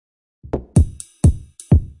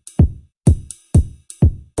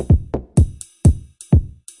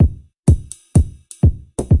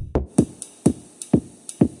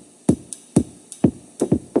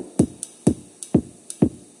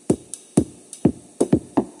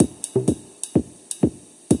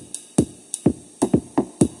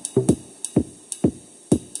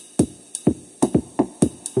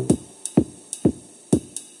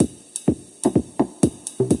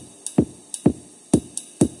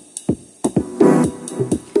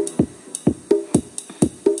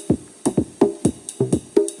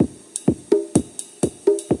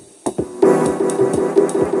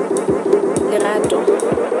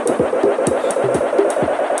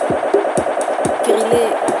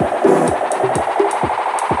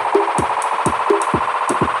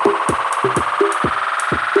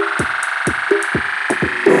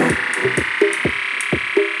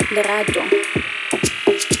lerato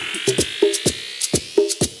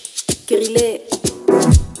ke rile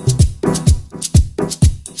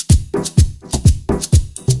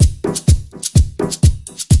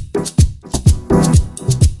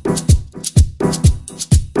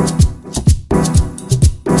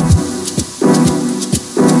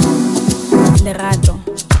lerato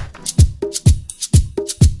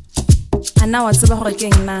ana wa tseba gore ke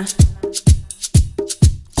nna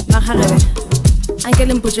magarebe anke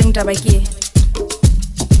le mpotšeng taba ke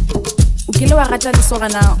o kile wa rata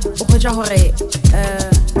lesogana o kgwetša gore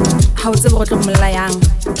ga o tsebe go tlo molela yang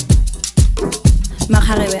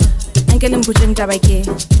magarebe anke le mpotšeng taba ke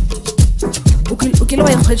o kile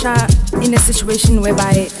wa ikgwetša in a situation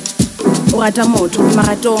whereby o rata motho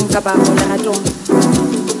maratong kapa mo leratong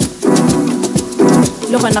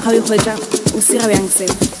le gona ga o ikgwetša o sira bjang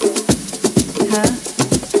seo ha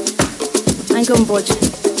anke mpotše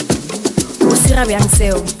o sira bjang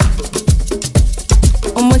seo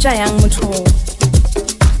o mmotša yang motho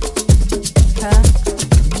ha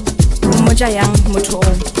o mmotša yang motho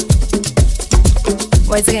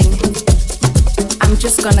wa itse keng I'm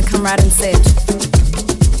just gonna come right and say it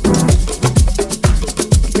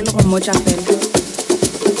ke le go mmotša fela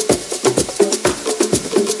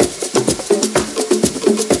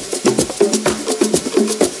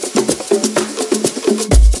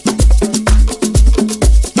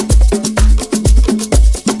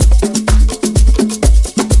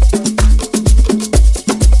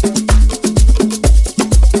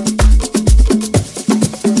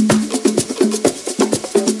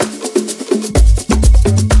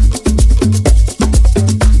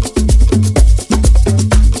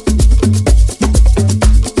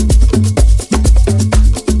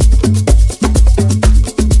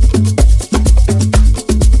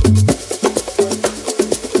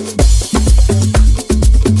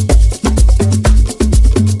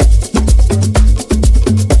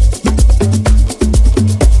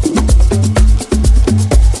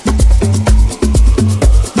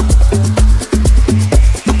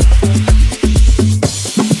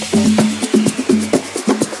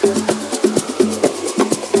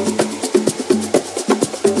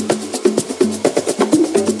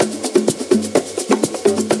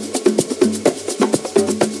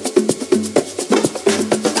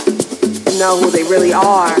know who they really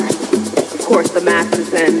are. Of course, the mask is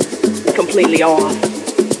then completely off.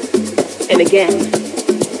 And again,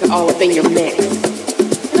 they're all up in your mix.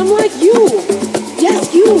 And I'm like, you,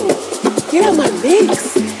 yes, you, get out my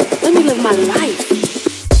mix. Let me live my life.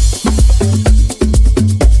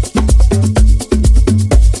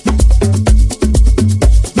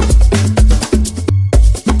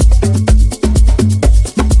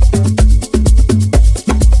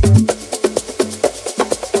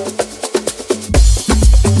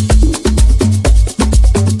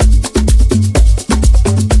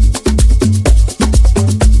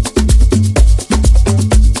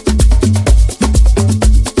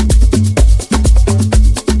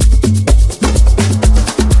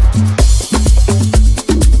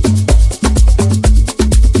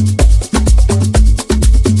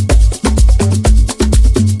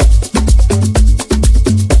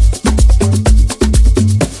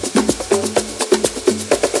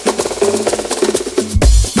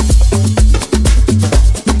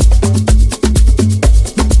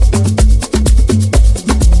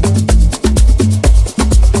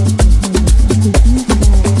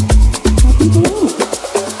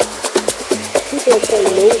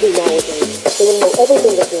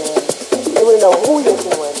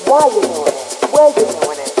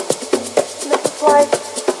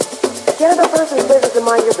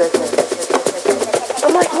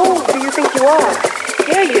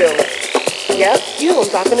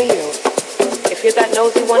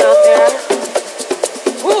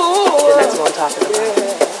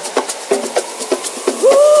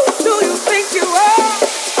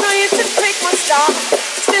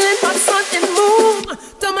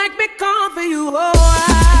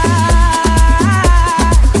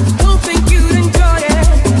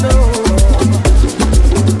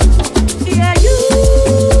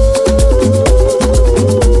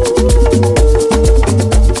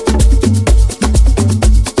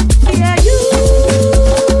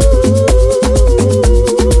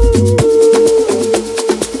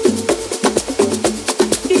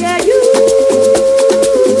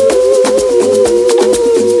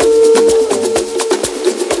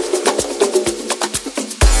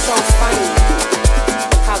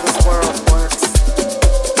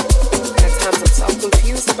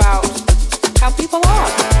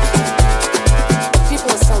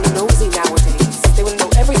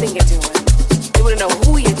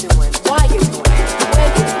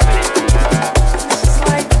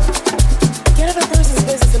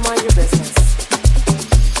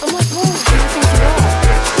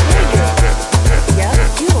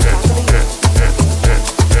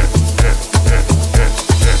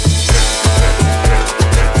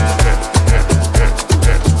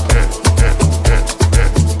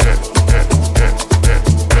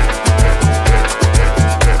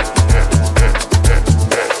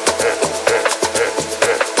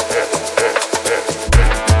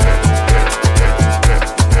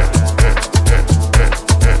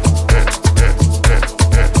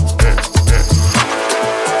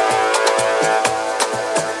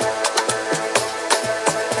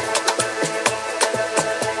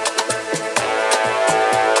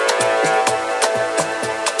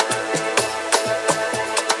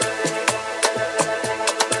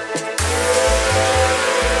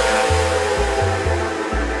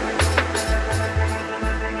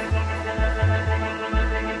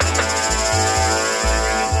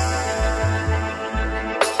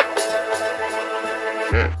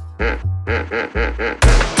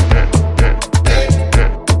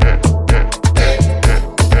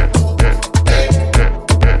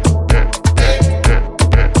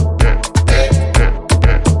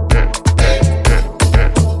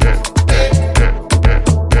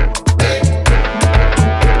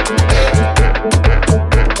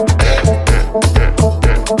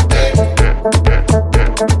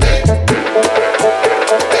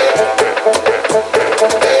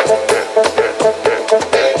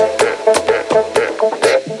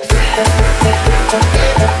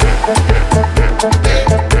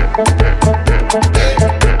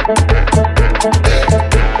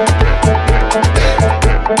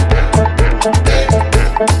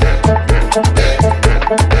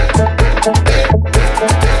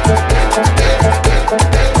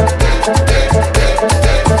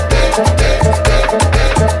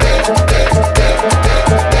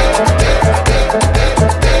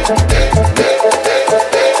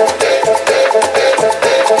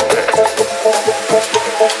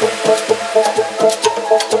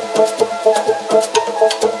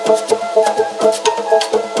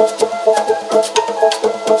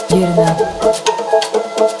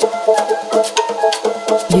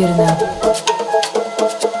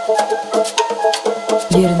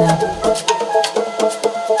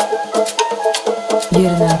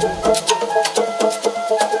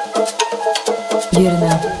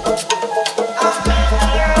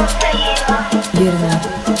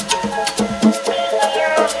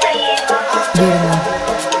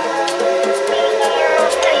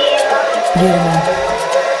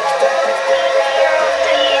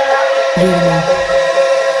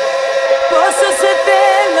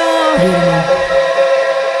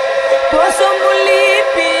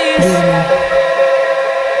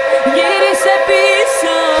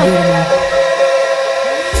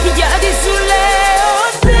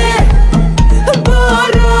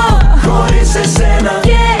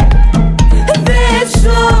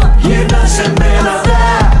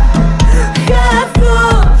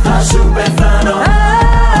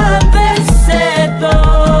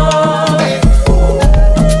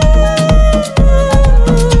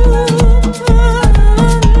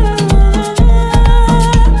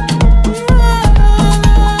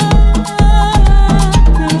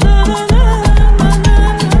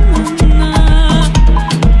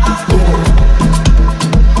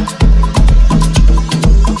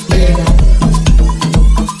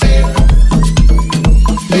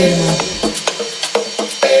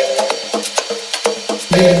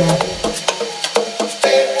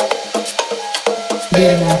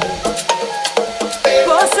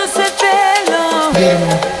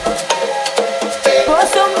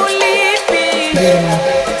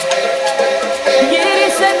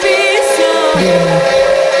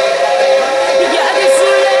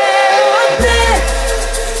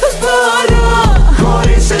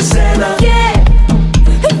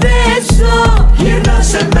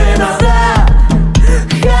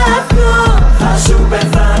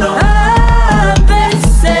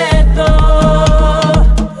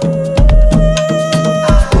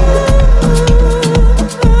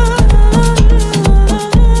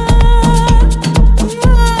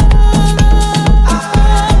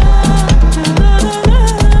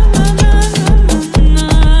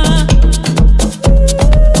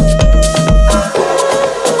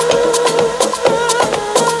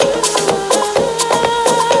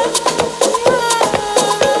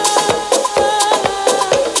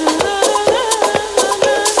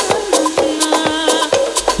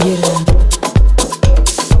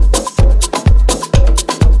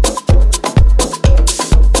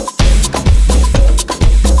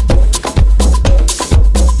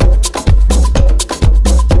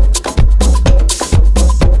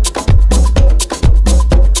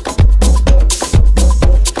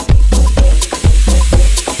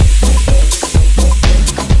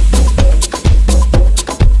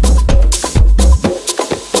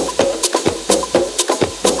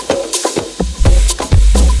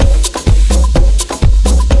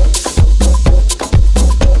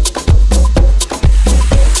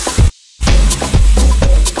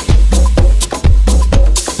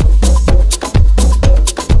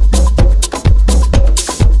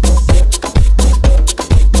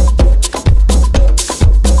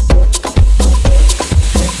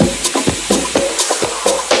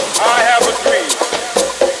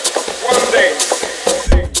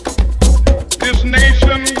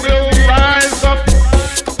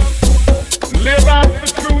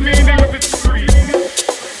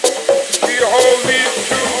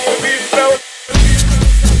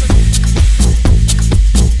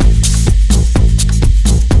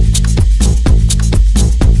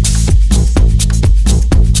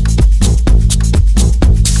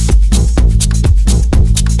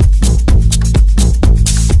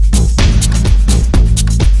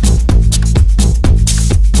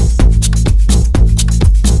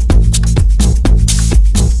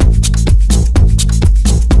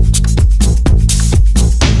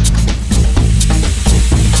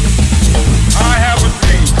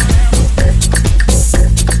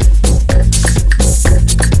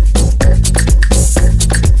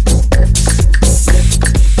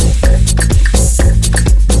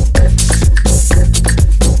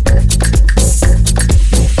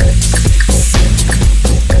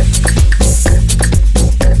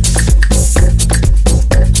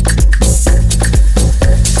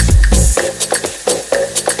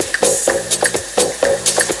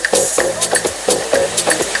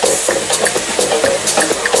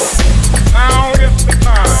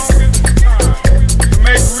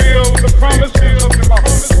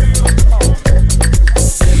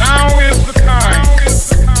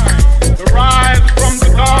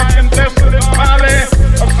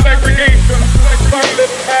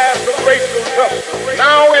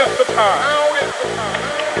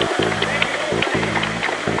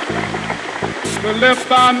 to lift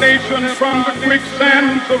our nation from the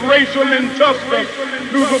quicksands of racial injustice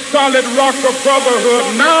to the solid rock of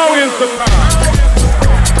brotherhood. Now is the time.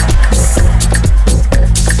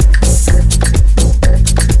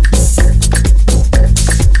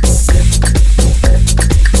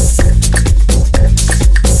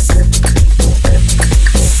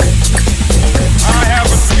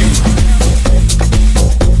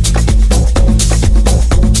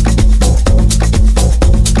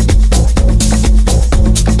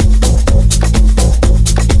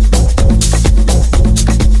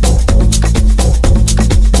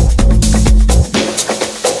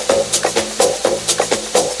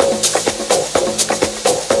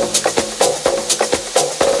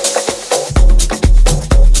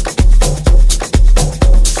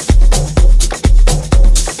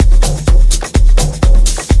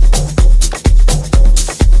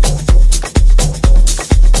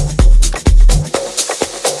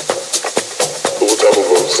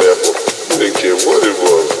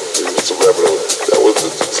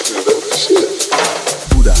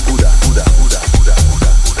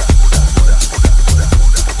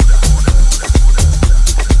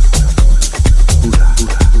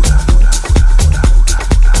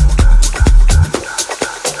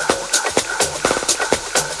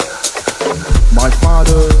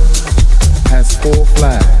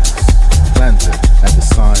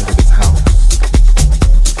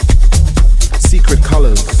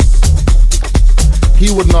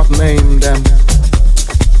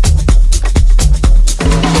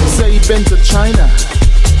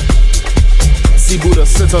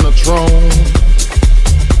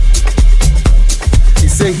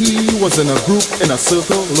 In a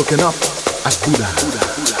circle looking up at Buddha.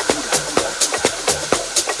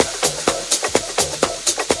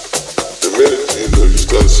 The minute you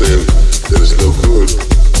start saying that it's no good,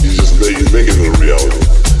 you make it a reality.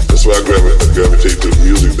 That's why I gravitate to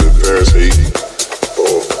music that parents hate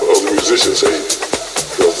or other musicians hate.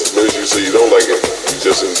 Because the minute you say you don't like it, you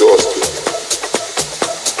just endorsed it.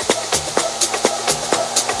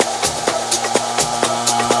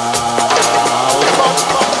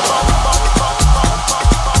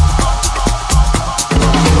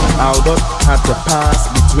 Albert had to pass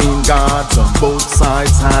between guards on both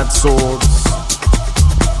sides, had swords,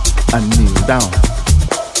 and kneel down.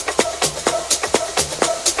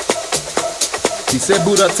 He said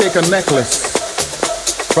Buddha take a necklace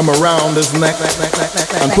from around his neck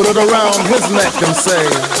and put it around his neck and say,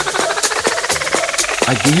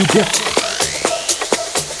 I give you gift.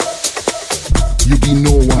 You be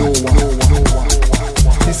no one.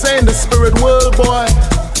 He say in the spirit world, boy,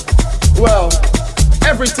 well,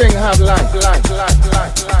 everything have life.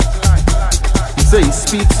 He say he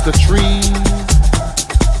speaks to trees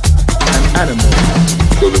and animals.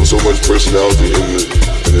 Because there was so much personality in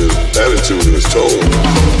his attitude and his tone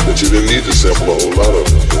that you didn't need to sample a whole lot of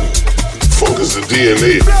it. And funk is the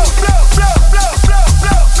DNA.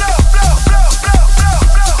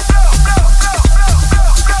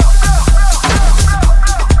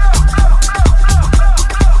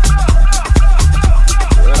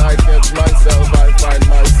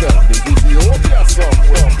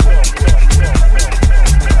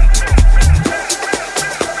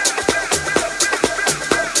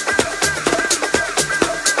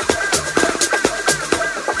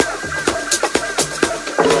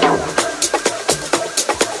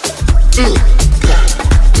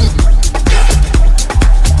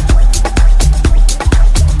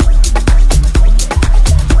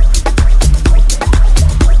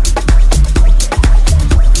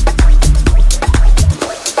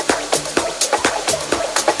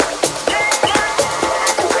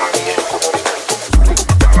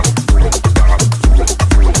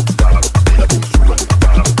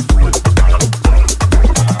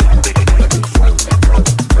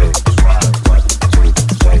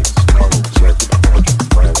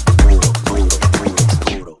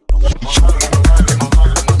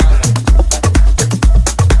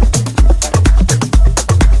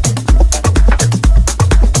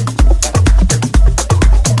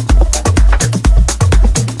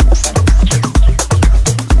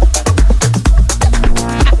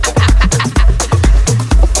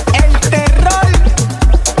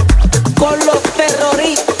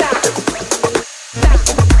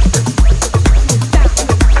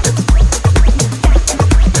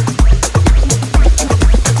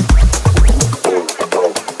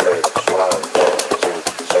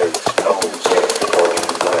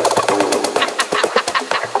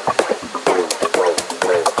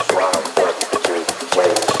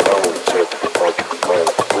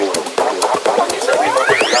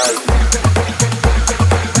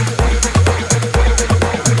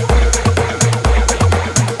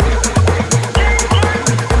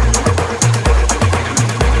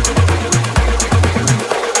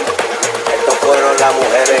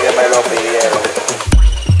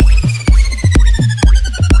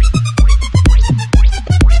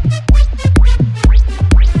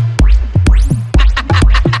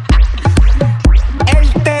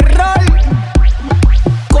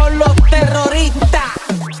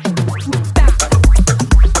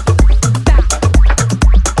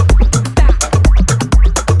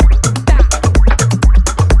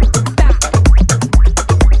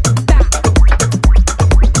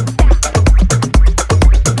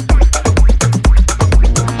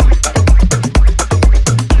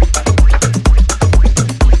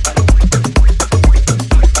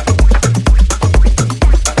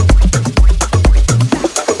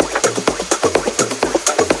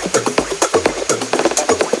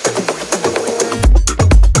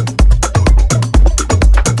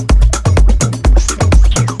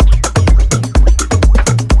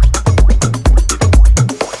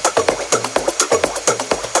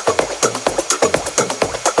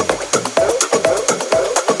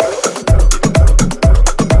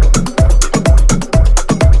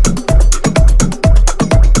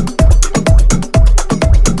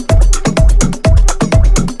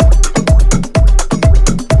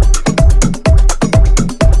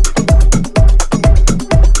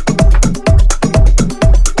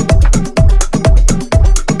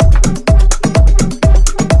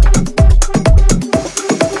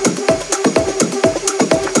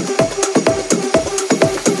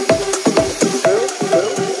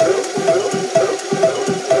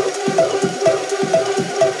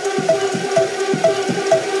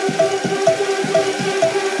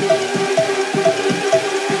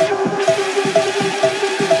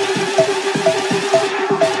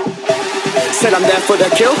 I'm there for the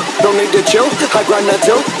kill, don't need to chill. I grind the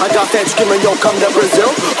till, I got fans screaming, yo, come to Brazil.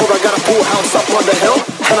 Or I got a pool house up on the hill,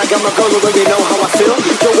 and I got my girl who really know how I feel.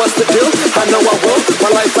 Yo, what's the deal? I know I will. My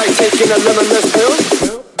life like taking a limitless pill.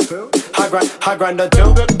 I grind the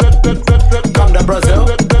till, come to Brazil,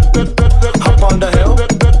 up on the hill.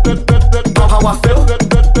 Know how I feel.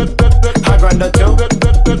 I grind the till,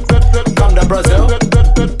 come to Brazil,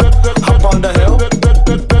 up on the hill.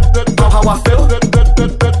 Know how I feel.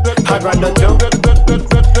 I grind the till,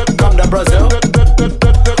 come to Brazil,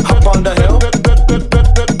 up on the hill.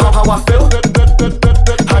 Know how I feel.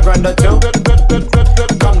 I grind the till,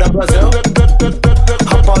 come to Brazil,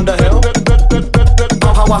 up on the hill.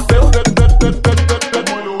 Know how I feel.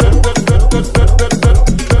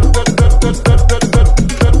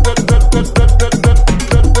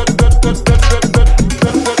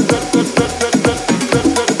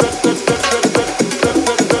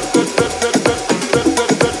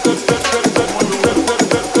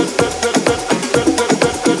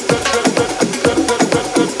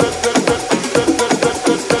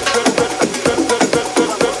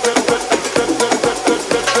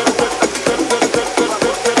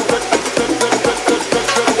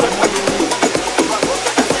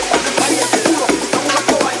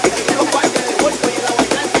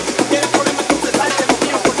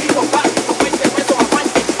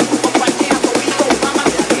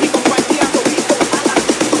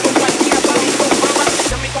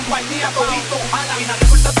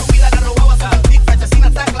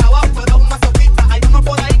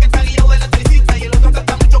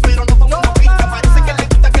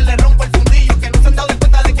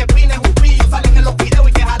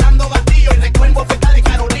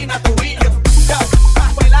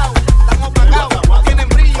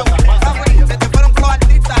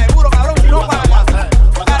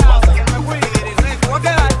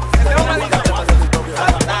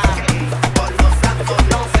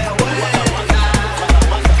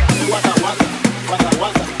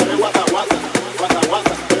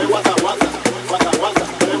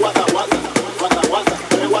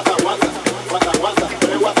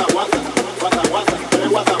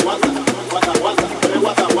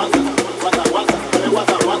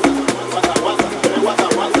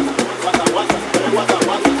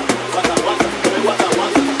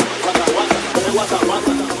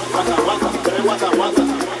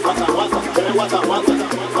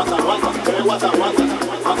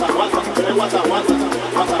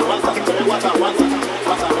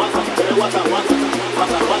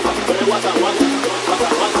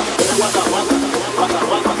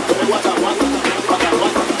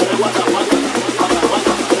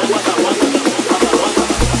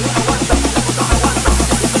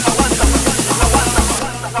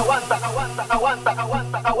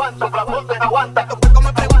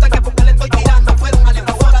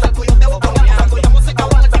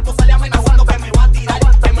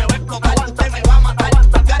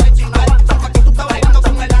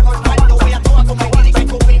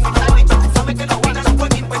 Que no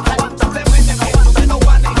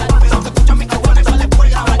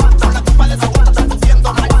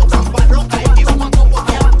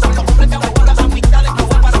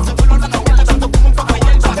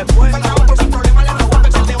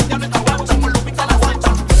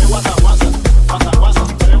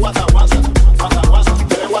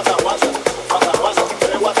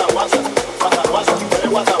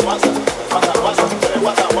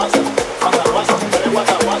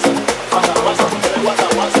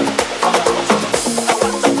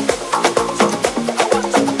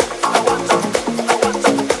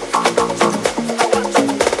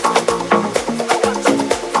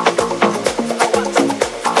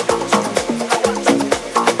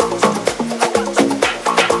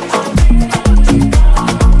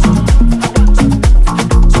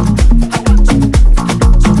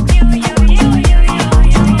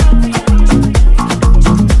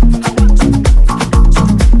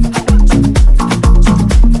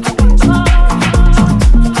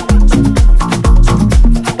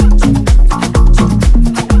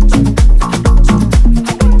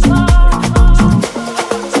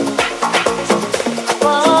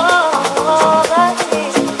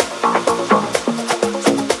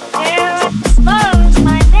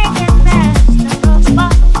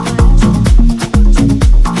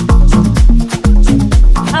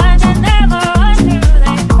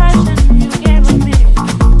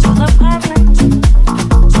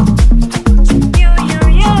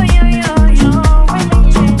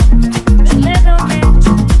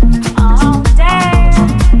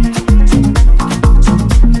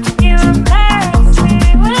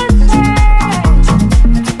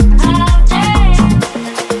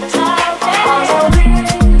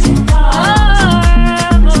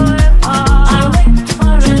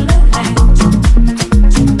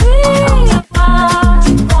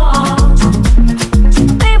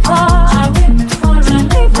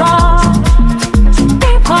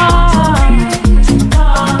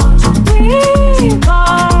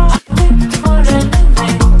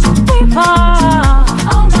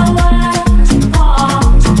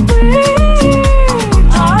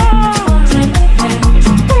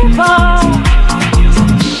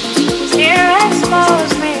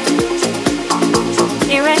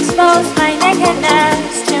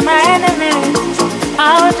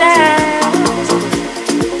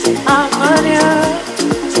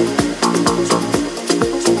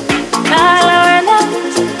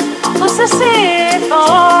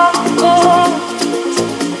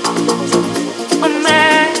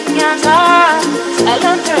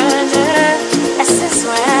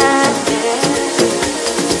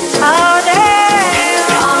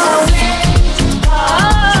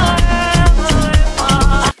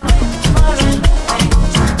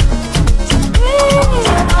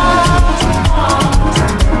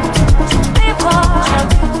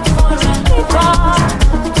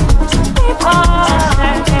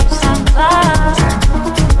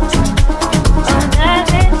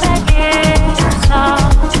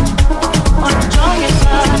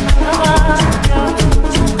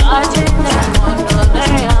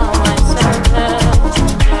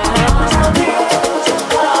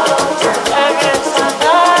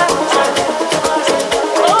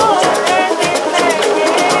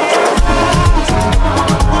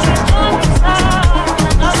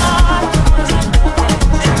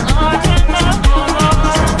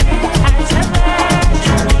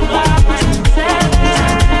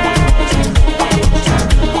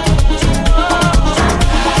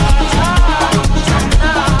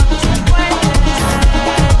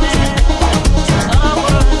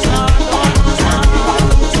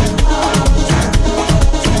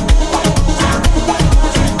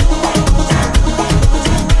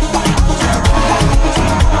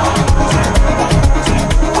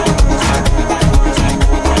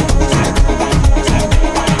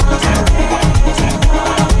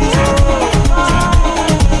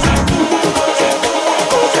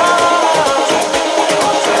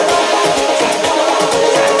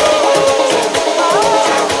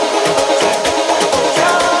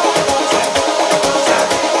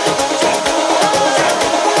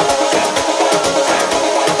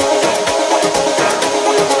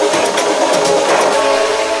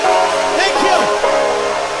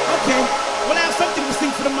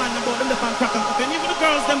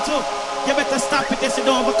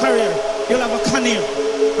career, you'll have a career.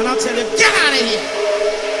 And I'll tell you, get out of here.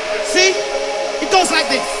 See? It goes like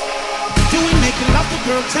this. Doing making love the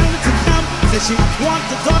girl, tell me to come. Says she want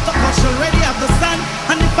the daughter, cause she already have the son.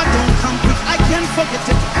 And if I don't come quick, I can't forget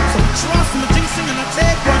it. So I trust me jinxing and I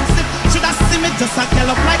take one sip. Should I see me just a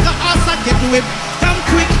gallop like a horse, I get whipped. Come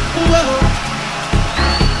quick, whoa.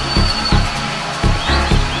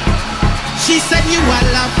 She said you are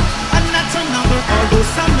love, and not another. Although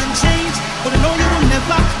some men change, but I know you will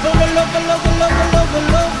never.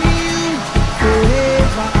 Love you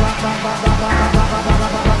forever.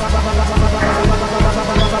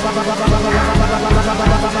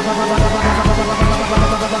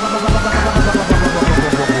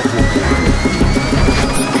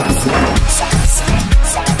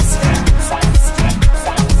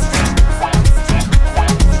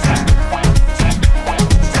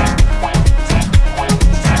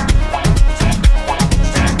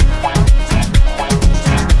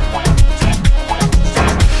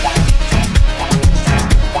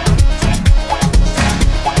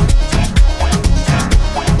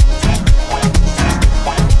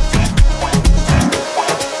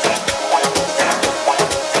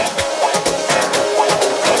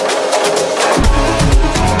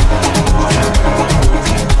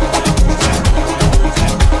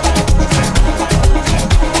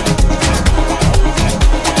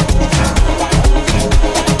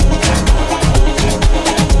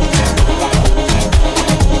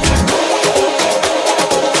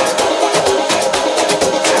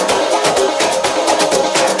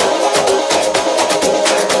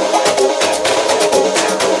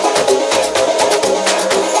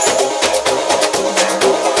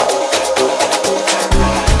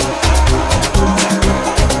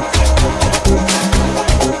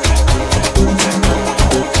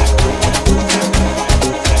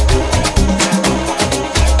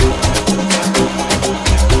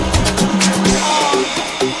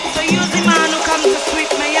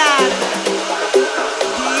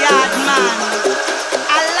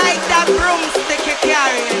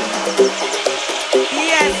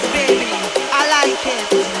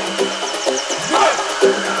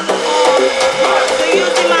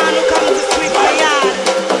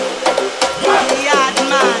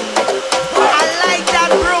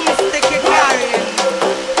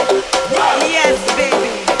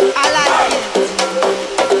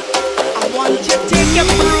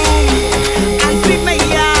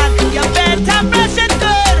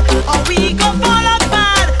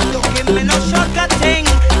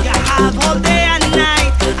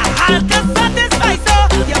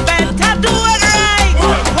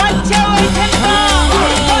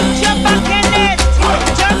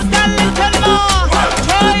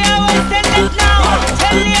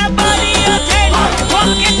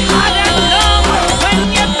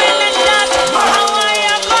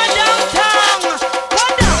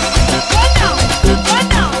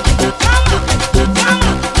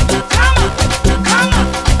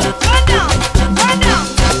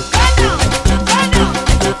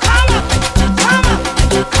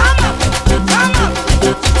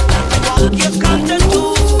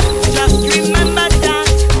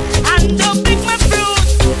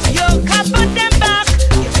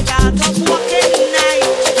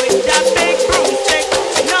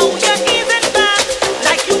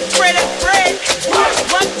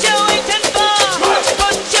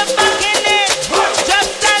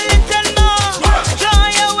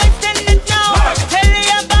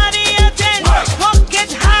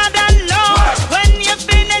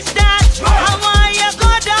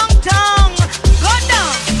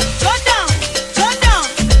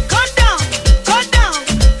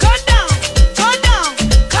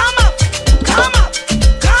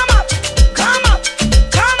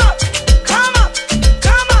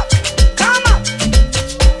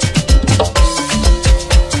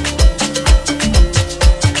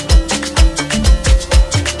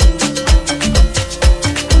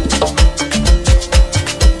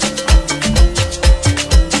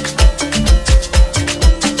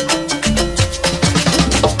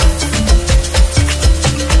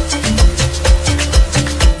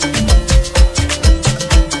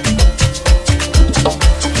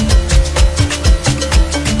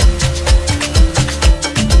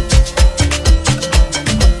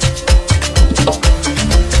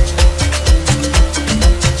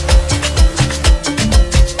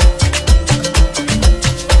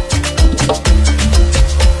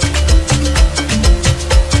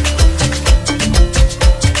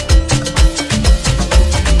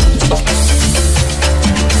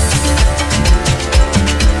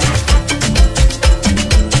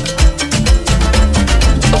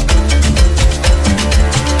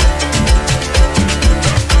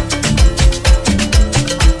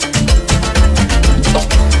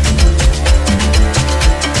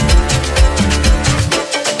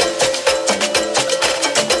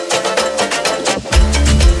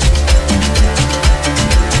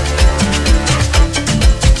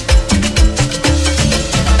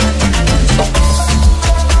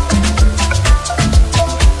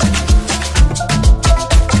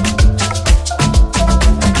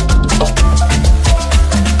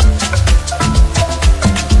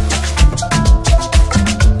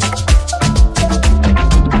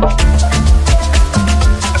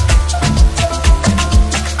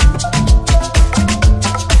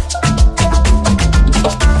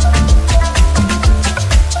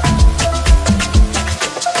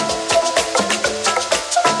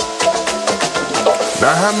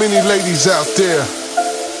 Now how many ladies out there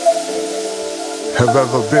have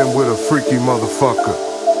ever been with a freaky motherfucker?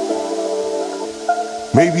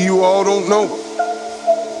 Maybe you all don't know,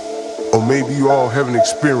 or maybe you all haven't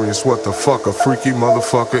experienced what the fuck a freaky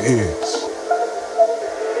motherfucker is.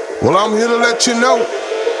 Well, I'm here to let you know,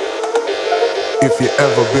 if you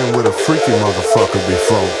ever been with a freaky motherfucker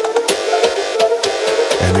before,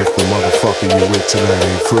 and if the motherfucker you with tonight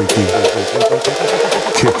ain't freaky,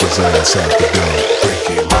 kick his ass out the door.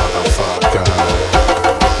 Freaky motherfucker.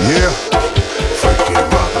 Yeah. Freaky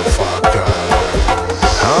motherfucker.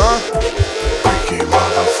 Huh? Freaky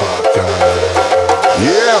motherfucker.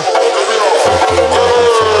 Yeah. Freaky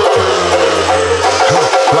motherfucker. Huh?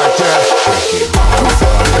 Like that. Freaky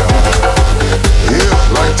motherfucker. Yeah,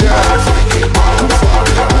 like that. Freaky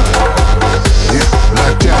motherfucker. Yeah,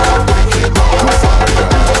 like that. Freaky motherfucker.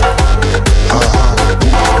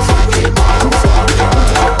 Freaky motherfucker.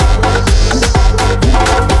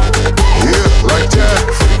 Yeah, like that.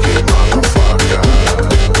 Freaky motherfucker.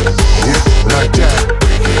 Yeah, like that.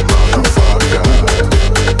 Freaky motherfucker.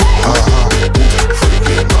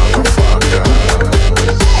 Freaky motherfucker.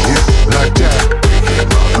 Yeah, like that. Freaky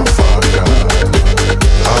motherfucker.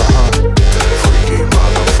 Freaky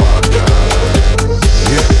motherfucker.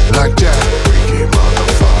 Yeah, like that. Freaky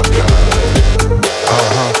motherfucker.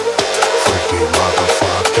 Freaky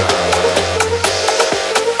motherfucker.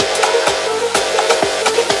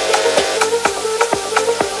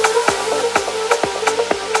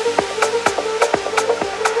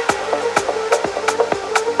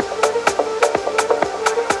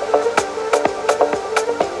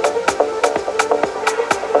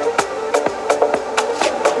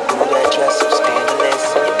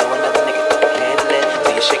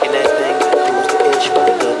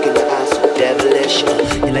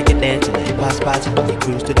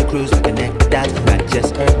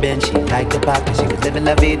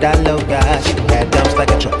 La vida loca, she had dumps like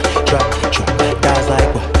a truck, dies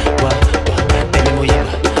like what, baby move your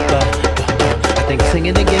I think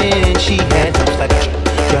singing again, she had dumps like a truck.